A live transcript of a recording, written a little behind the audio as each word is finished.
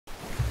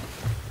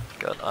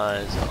Got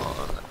eyes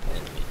on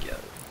enemy go.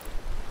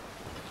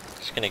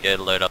 Just gonna go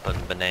load up on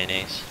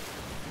bananas.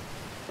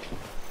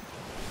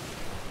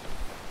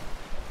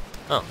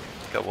 Oh,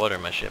 got water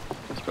in my ship.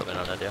 That's probably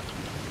not ideal.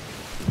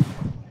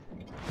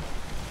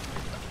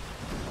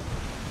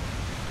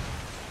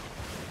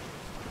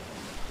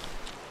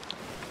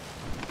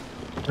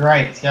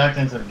 Great,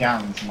 skeletons of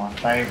guns, my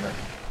favourite.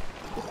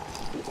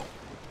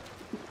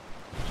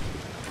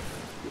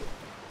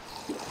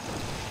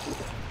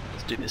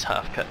 Let's do this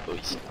half cut,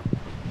 boys.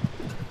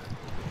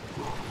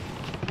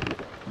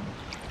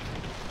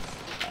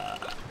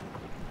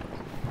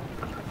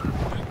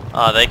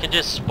 Oh, they can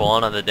just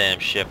spawn on the damn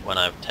ship when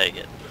I take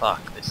it.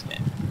 Fuck this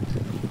game.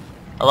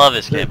 I love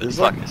this game, but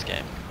fuck this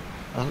game.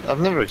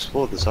 I've never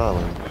explored this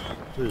island.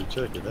 Dude,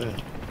 check it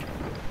out.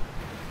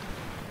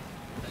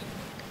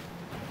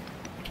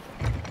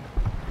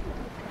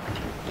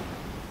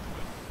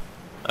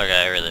 Okay,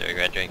 I really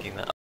regret drinking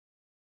that.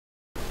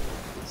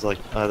 It's like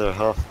either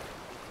half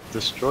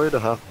destroyed or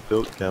half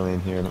built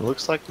galleon here, and it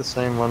looks like the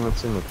same one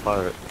that's in the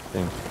pirate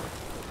thing.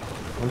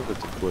 I wonder if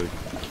it's a fluke.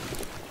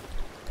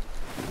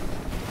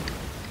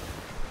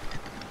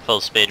 Full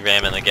speed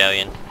ram in the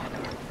galleon.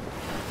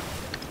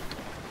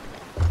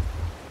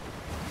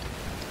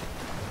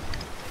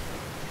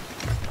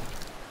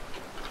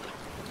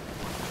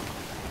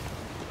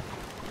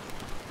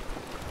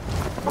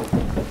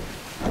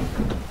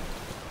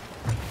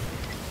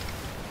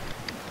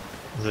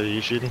 Is that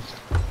you shooting?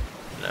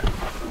 No.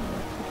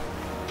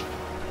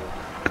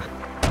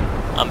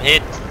 I'm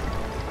hit.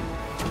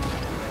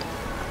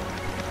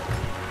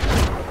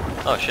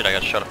 Oh shit, I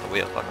got shot off the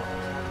wheel, fuck.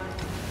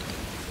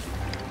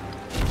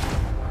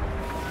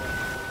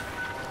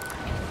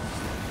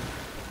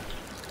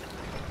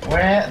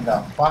 Where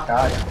the fuck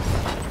are you?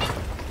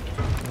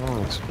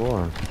 Oh,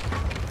 exploring.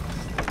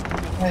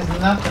 There's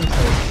nothing to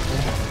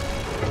explore.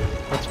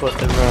 That's what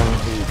everyone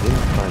who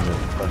didn't find the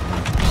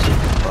fucking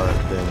secret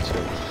pirate thing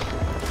said.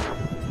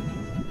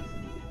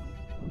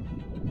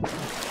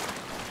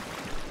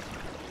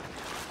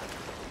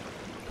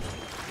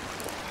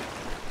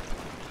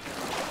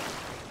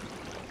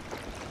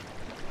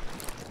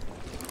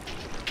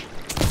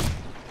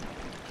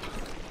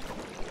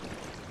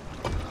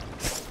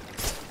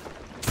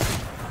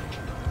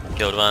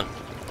 Killed one.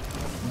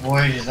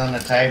 Voyage is on the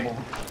table.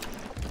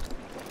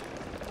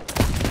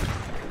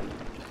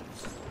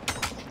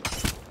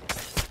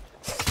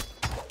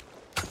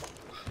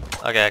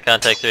 Okay, I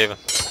can't take three of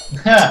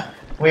them.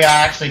 We are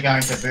actually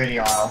going to Booty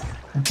Isle.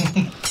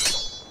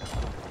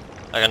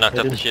 I got knocked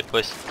off the ship,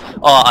 boys.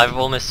 Oh, I've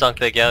almost sunk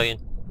their galleon.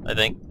 I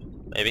think.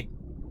 Maybe.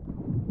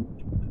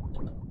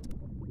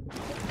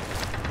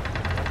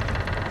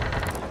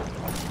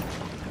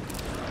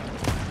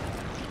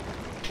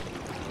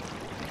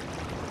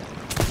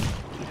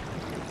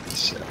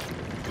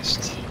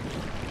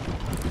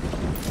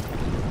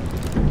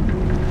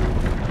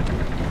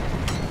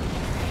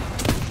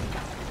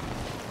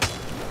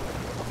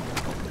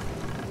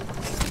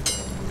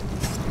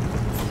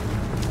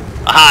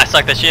 Aha! I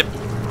sunk the ship!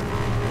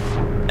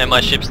 And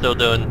my ship's still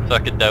doing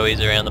fucking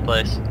doughies around the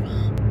place.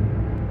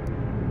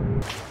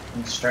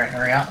 And straighten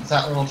her out. It's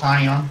that little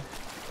tiny one.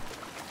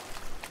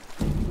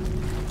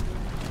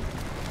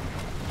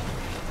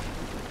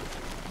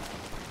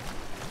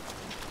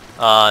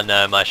 Oh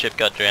no, my ship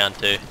got drowned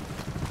too.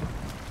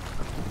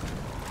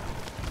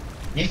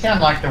 You sound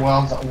like the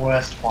world's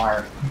worst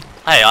pirate.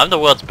 Hey, I'm the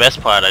world's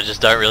best pirate, I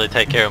just don't really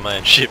take care of my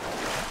own ship.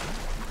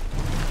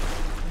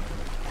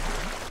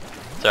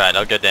 It's alright,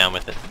 I'll go down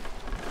with it.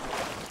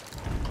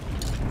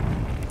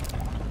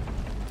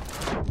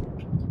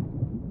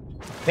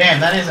 Damn,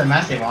 that is a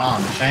massive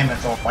arm. Shame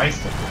it's all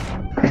wasted.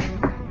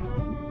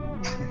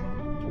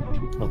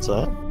 What's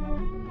that?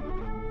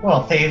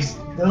 Well, thieves,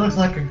 that looks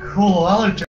like a cool allergy.